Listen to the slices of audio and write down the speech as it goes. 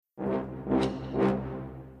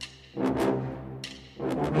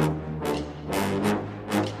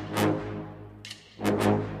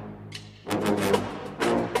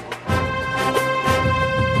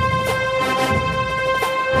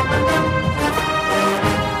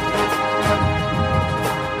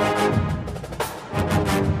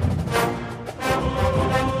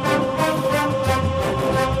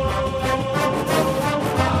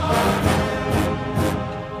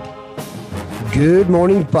Good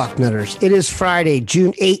morning, Bucknutters. It is Friday,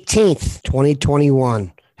 June 18th,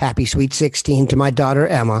 2021. Happy Sweet 16 to my daughter,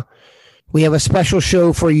 Emma. We have a special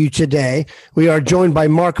show for you today. We are joined by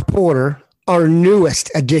Mark Porter, our newest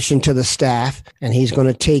addition to the staff, and he's going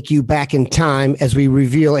to take you back in time as we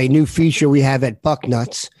reveal a new feature we have at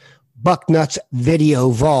Bucknuts Video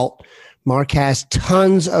Vault. Mark has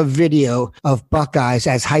tons of video of Buckeyes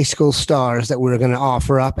as high school stars that we're going to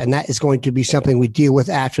offer up, and that is going to be something we deal with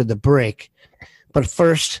after the break. But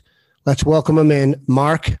first, let's welcome him in.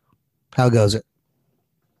 Mark, how goes it?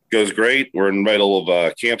 Goes great. We're in the middle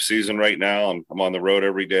of camp season right now, and I'm on the road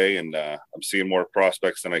every day, and I'm seeing more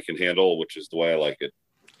prospects than I can handle, which is the way I like it.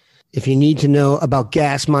 If you need to know about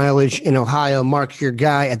gas mileage in Ohio, Mark's your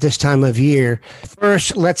guy at this time of year.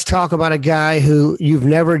 First, let's talk about a guy who you've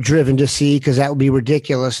never driven to see, because that would be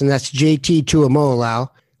ridiculous, and that's JT Tuimoloau.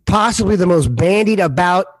 Possibly the most bandied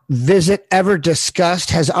about visit ever discussed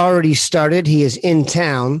has already started. He is in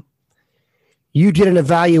town. You did an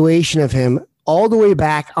evaluation of him all the way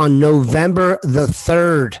back on November the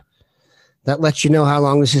 3rd. That lets you know how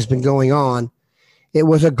long this has been going on. It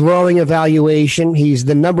was a glowing evaluation. He's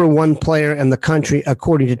the number one player in the country,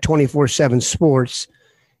 according to 24/7 Sports.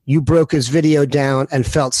 You broke his video down and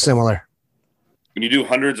felt similar. When you do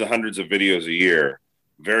hundreds and hundreds of videos a year,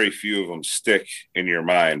 very few of them stick in your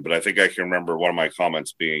mind. But I think I can remember one of my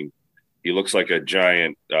comments being, he looks like a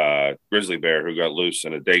giant grizzly bear who got loose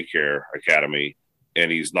in a daycare academy,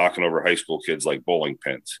 and he's knocking over high school kids like bowling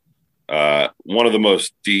pins. One of the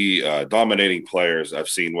most dominating players I've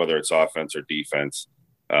seen, whether it's offense or defense.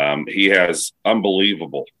 He has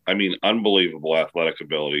unbelievable athletic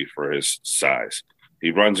ability for his size.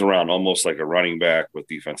 He runs around almost like a running back with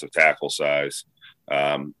defensive tackle size.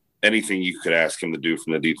 Anything you could ask him to do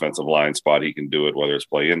from the defensive line spot, he can do it, whether it's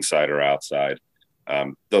play inside or outside.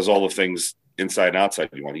 Does all the things inside and outside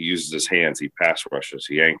you want. He uses his hands. He pass rushes.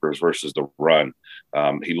 He anchors versus the run.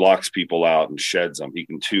 He locks people out and sheds them. He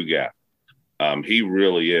can two-gap. He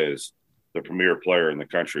really is the premier player in the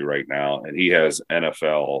country right now, and he has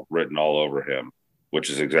NFL written all over him,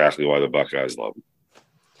 which is exactly why the Buckeyes love him.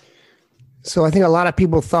 So I think a lot of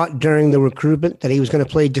people thought during the recruitment that he was going to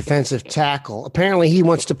play defensive tackle. Apparently he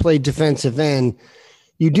wants to play defensive end.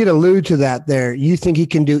 You did allude to that there. You think he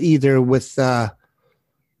can do either with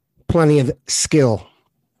plenty of skill?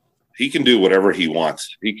 He can do whatever he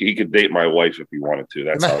wants. He could date my wife if he wanted to.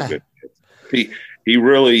 That's how good he is. He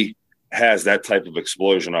really has that type of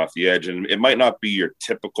explosion off the edge. And it might not be your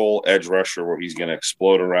typical edge rusher where he's going to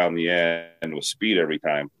explode around the end with speed every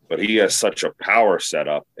time, but he has such a power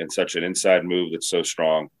setup and such an inside move that's so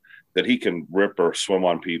strong that he can rip or swim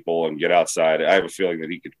on people and get outside. I have a feeling that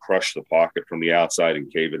he could crush the pocket from the outside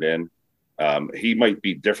and cave it in. He might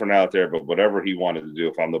be different out there, but whatever he wanted to do,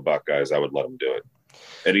 if I'm the Buckeyes, I would let him do it.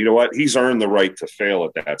 And you know what? He's earned the right to fail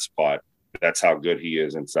at that spot. That's how good he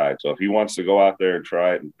is inside. So if he wants to go out there and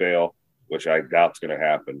try it and fail, which I doubt is going to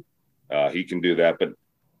happen, he can do that. But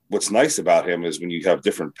what's nice about him is when you have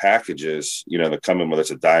different packages, that come in, whether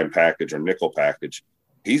it's a dime package or nickel package,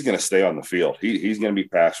 he's going to stay on the field. He's going to be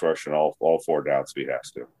pass rushing all four downs if he has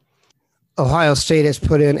to. Ohio State has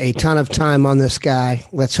put in a ton of time on this guy.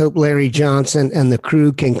 Let's hope Larry Johnson and the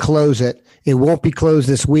crew can close it. It won't be closed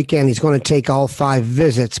this weekend. He's going to take all 5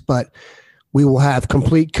 visits, but we will have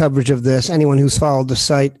complete coverage of this. Anyone who's followed the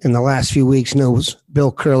site in the last few weeks knows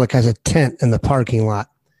Bill Kurlick has a tent in the parking lot.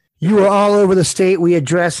 You are all over the state. We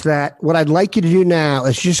addressed that. What I'd like you to do now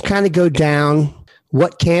is just kind of go down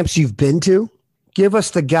what camps you've been to. Give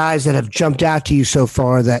us the guys that have jumped out to you so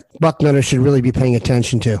far that Bucknutters should really be paying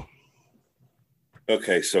attention to.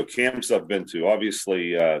 Okay, so camps I've been to,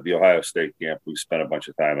 obviously the Ohio State camp we spent a bunch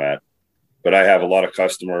of time at. But I have a lot of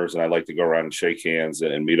customers, and I like to go around and shake hands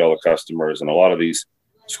and meet all the customers. And a lot of these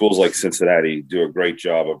schools like Cincinnati do a great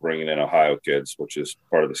job of bringing in Ohio kids, which is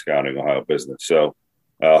part of the Scouting Ohio business. So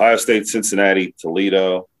Ohio State, Cincinnati,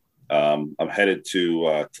 Toledo. I'm headed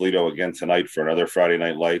to Toledo again tonight for another Friday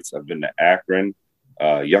Night Lights. I've been to Akron.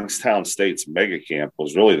 Youngstown State's mega camp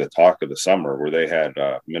was really the talk of the summer, where they had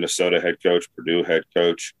Minnesota head coach, Purdue head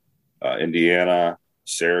coach, Indiana,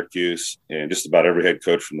 Syracuse, and just about every head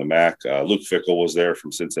coach from the MAC. Luke Fickell was there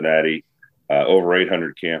from Cincinnati. Over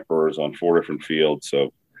 800 campers on 4 different fields.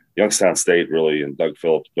 So Youngstown State really, and Doug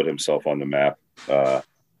Phillips put himself on the map.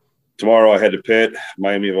 Tomorrow I head to Pitt,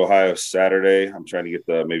 Miami of Ohio Saturday. I'm trying to get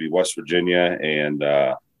to maybe West Virginia and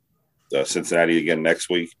Cincinnati again next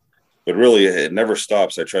week. But really, it never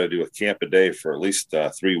stops. I try to do a camp a day for at least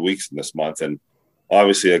 3 weeks in this month. And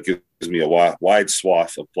obviously, that gives me a wide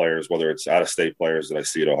swath of players, whether it's out-of-state players that I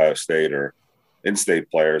see at Ohio State or in-state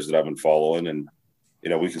players that I've been following. And, you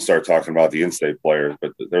know, we can start talking about the in-state players,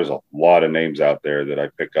 but there's a lot of names out there that I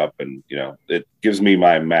pick up. And, you know, it gives me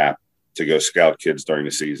my map to go scout kids during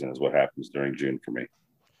the season is what happens during June for me.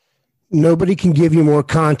 Nobody can give you more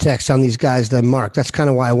context on these guys than Mark. That's kind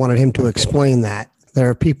of why I wanted him to explain that. There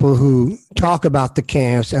are people who talk about the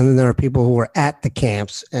camps, and then there are people who are at the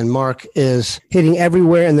camps. And Mark is hitting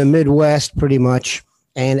everywhere in the Midwest pretty much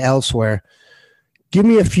and elsewhere. Give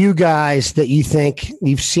me a few guys that you think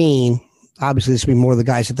you've seen. Obviously, this will be more the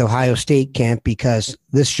guys at the Ohio State camp because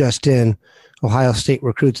this just in, Ohio State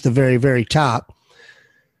recruits the very, very top.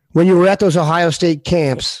 When you were at those Ohio State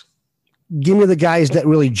camps, give me the guys that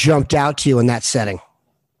really jumped out to you in that setting.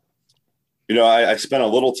 You know, I spent a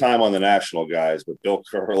little time on the national guys, but Bill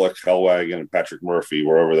Kurlick, Hellwagon, and Patrick Murphy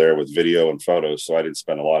were over there with video and photos, so I didn't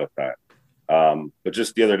spend a lot of time. But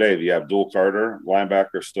just the other day, the Abdul Carter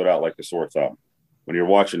linebacker stood out like a sore thumb. When you're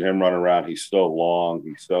watching him run around, he's so long,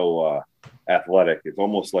 he's so athletic. It's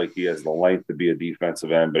almost like he has the length to be a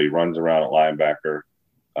defensive end, but he runs around at linebacker.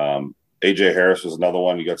 A.J. Harris was another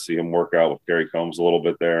one. You got to see him work out with Gary Combs a little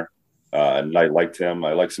bit there, and I liked him.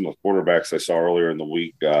 I liked some of the quarterbacks I saw earlier in the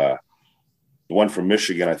week. The one from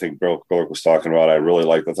Michigan, I think Bill Kurlick was talking about, I really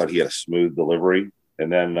liked. I thought he had a smooth delivery. And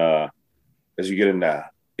then as you get into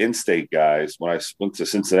in-state guys, when I went to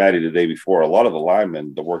Cincinnati the day before, a lot of the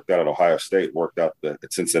linemen that worked out at Ohio State worked out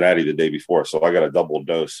at Cincinnati the day before. So I got a double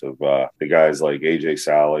dose of the guys like A.J.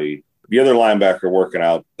 Sally. The other linebacker working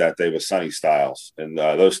out that day was Sonny Styles. And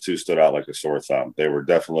those two stood out like a sore thumb. They were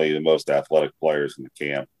definitely the most athletic players in the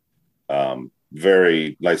camp.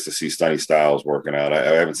 Very nice to see Sonny Styles working out. I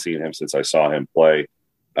haven't seen him since I saw him play.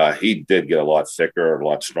 He did get a lot thicker, a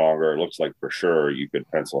lot stronger. It looks like for sure you could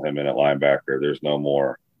pencil him in at linebacker. There's no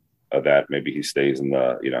more of that. Maybe he stays in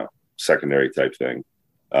the, you know, secondary type thing.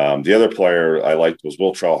 The other player I liked was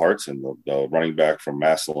Will Hartson, the running back from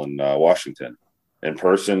Massillon, Washington. In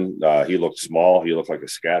person, he looked small. He looked like a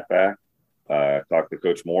scat back. Talked to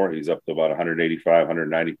Coach Moore. He's up to about 185,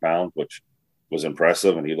 190 pounds, which was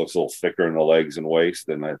impressive, and he looks a little thicker in the legs and waist.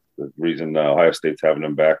 And that's the reason Ohio State's having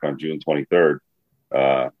him back on June 23rd.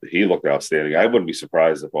 He looked outstanding. I wouldn't be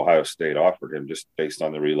surprised if Ohio State offered him just based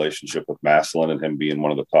on the relationship with Massillon and him being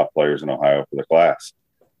one of the top players in Ohio for the class.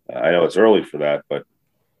 I know it's early for that, but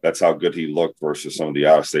that's how good he looked versus some of the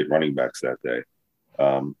out-of-state running backs that day.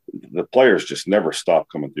 The players just never stopped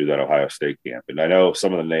coming through that Ohio State camp. And I know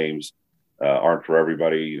some of the names aren't for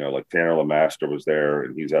everybody, you know, like Tanner LeMaster was there,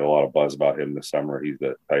 and he's had a lot of buzz about him this summer. He's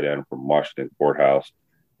the tight end from Washington Courthouse.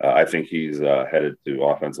 I think he's headed to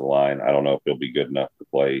offensive line. I don't know if he'll be good enough to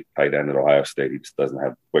play tight end at Ohio State. He just doesn't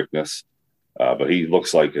have the quickness. But he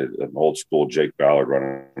looks like an old school Jake Ballard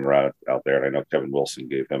running around out there. And I know Kevin Wilson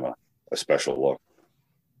gave him a special look.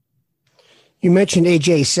 You mentioned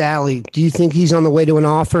A.J. Sally. Do you think he's on the way to an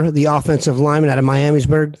offer, the offensive lineman out of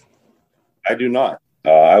Miamisburg? I do not.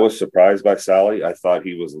 I was surprised by Sally. I thought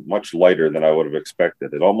he was much lighter than I would have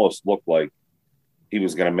expected. It almost looked like he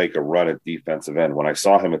was going to make a run at defensive end. When I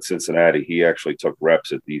saw him at Cincinnati, he actually took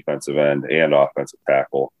reps at defensive end and offensive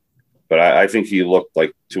tackle. But I think he looked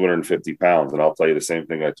like 250 pounds. And I'll tell you the same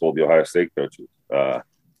thing I told the Ohio State coaches.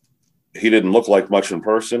 He didn't look like much in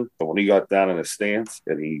person, but when he got down in his stance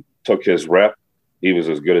and he took his rep, he was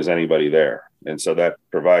as good as anybody there. And so that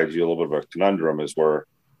provides you a little bit of a conundrum, is where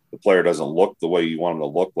the player doesn't look the way you want him to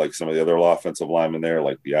look, like some of the other offensive linemen there,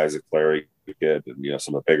 like the Isaac Clary kid and, you know,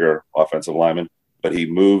 some of the bigger offensive linemen. But he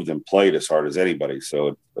moved and played as hard as anybody. So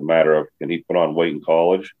it's a matter of, can he put on weight in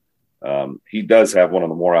college? He does have one of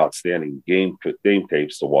the more outstanding game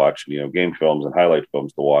tapes to watch, you know, game films and highlight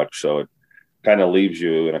films to watch. So it kind of leaves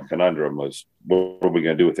you in a conundrum: was what are we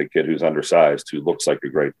going to do with a kid who's undersized, who looks like a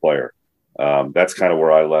great player? That's kind of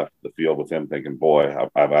where I left the field with him, thinking, boy,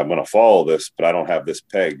 I'm going to follow this, but I don't have this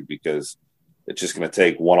pegged, because it's just going to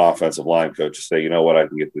take one offensive line coach to say, you know what, I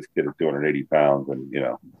can get this kid at 280 pounds, and, you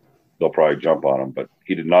know, they'll probably jump on him. But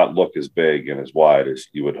he did not look as big and as wide as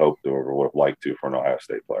you would hope to or would have liked to for an Ohio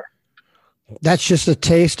State player. That's just a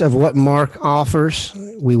taste of what Mark offers.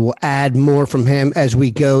 We will add more from him as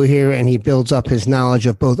we go here, and he builds up his knowledge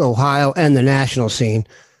of both Ohio and the national scene.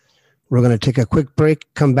 We're going to take a quick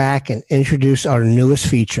break, come back, and introduce our newest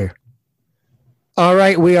feature. All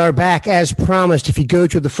right, we are back as promised. If you go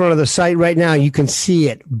to the front of the site right now, you can see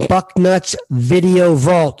it. Bucknuts Video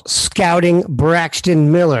Vault, scouting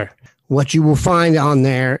Braxton Miller. What you will find on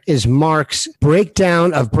there is Mark's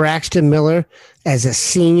breakdown of Braxton Miller as a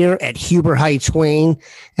senior at Huber Heights, Wayne,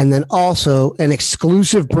 and then also an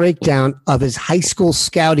exclusive breakdown of his high school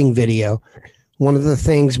scouting video. One of the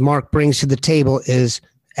things Mark brings to the table is,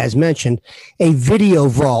 as mentioned, a video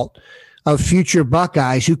vault of future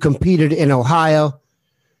Buckeyes who competed in Ohio.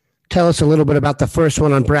 Tell us a little bit about the first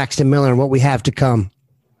one on Braxton Miller and what we have to come.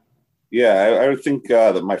 Yeah, I would think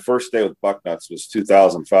that my first day with Bucknuts was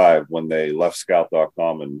 2005 when they left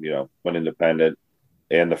Scout.com and, went independent.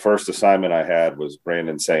 And the first assignment I had was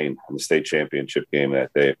Brandon Sane in the state championship game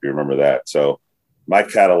that day, if you remember that. So my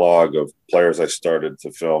catalog of players I started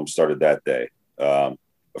to film started that day.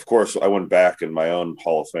 Of course, I went back in my own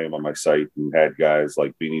Hall of Fame on my site and had guys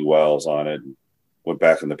like Beanie Wells on it, and went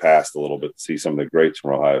back in the past a little bit to see some of the greats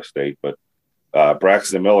from Ohio State. But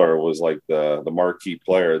Braxton Miller was like the marquee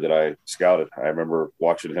player that I scouted. I remember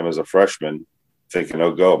watching him as a freshman thinking,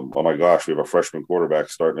 oh my gosh, we have a freshman quarterback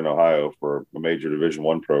starting in Ohio for a major Division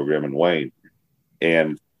I program in Wayne.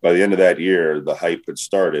 And by the end of that year, the hype had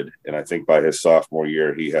started. And I think by his sophomore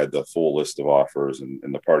year, he had the full list of offers and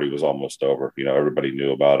the party was almost over. Everybody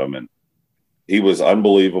knew about him and he was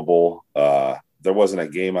unbelievable. There wasn't a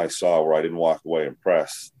game I saw where I didn't walk away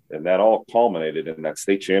impressed. And that all culminated in that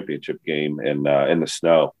state championship game in the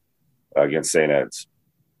snow against St. Ed's.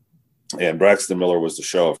 And Braxton Miller was the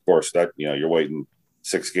show. Of course, that, you're waiting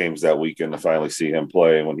 6 games that weekend to finally see him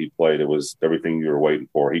play. And when he played, it was everything you were waiting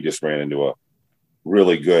for. He just ran into a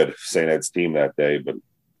really good St. Ed's team that day, but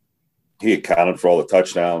he accounted for all the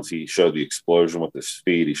touchdowns. He showed the explosion with his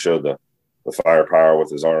speed. He showed the firepower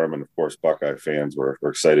with his arm. And of course, Buckeye fans were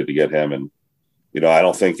excited to get him. And, I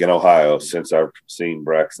don't think in Ohio, since I've seen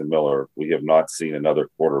Braxton Miller, we have not seen another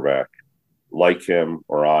quarterback like him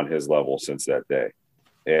or on his level since that day.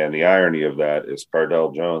 And the irony of that is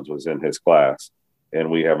Cardell Jones was in his class,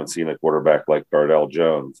 and we haven't seen a quarterback like Cardell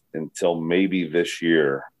Jones until maybe this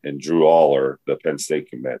year in Drew Aller, the Penn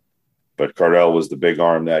State commit. But Cardell was the big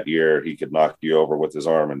arm that year. He could knock you over with his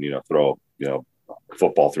arm and, throw,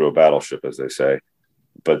 football through a battleship, as they say.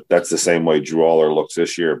 But that's the same way Drew Aller looks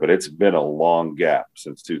this year. But it's been a long gap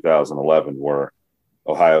since 2011 where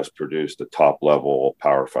Ohio's produced a top-level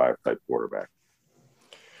Power 5 type quarterback.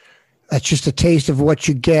 That's just a taste of what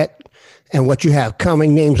you get and what you have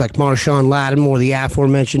coming. Names like Marshawn Lattimore, the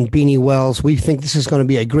aforementioned Beanie Wells. We think this is going to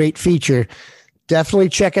be a great feature. Definitely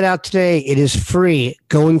check it out today. It is free.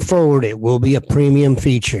 Going forward, it will be a premium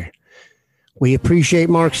feature. We appreciate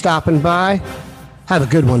Mark stopping by. Have a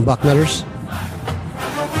good one, Bucknutters.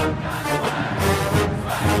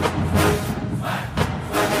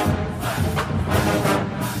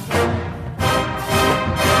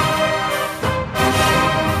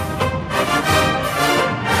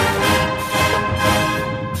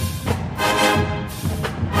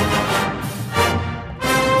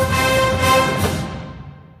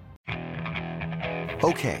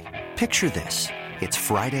 Okay, picture this. It's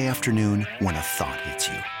Friday afternoon when a thought hits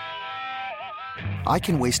you. I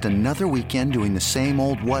can waste another weekend doing the same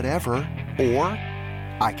old whatever, or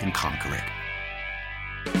I can conquer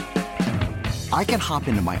it. I can hop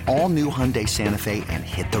into my all-new Hyundai Santa Fe and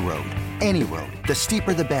hit the road. Any road. The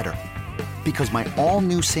steeper, the better. Because my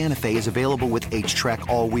all-new Santa Fe is available with H-Track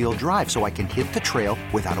all-wheel drive, so I can hit the trail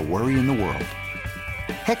without a worry in the world.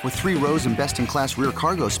 Heck, with 3 rows and best-in-class rear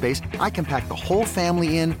cargo space, I can pack the whole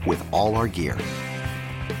family in with all our gear.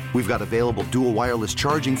 We've got available dual wireless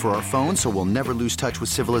charging for our phones, so we'll never lose touch with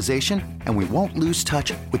civilization, and we won't lose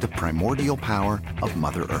touch with the primordial power of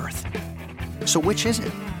Mother Earth. So which is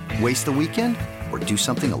it? Waste the weekend or do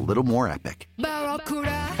something a little more epic?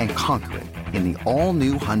 And conquer it in the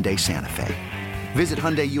all-new Hyundai Santa Fe. Visit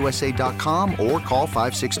HyundaiUSA.com or call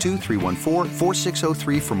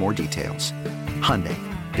 562-314-4603 for more details. Hyundai,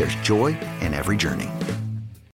 there's joy in every journey.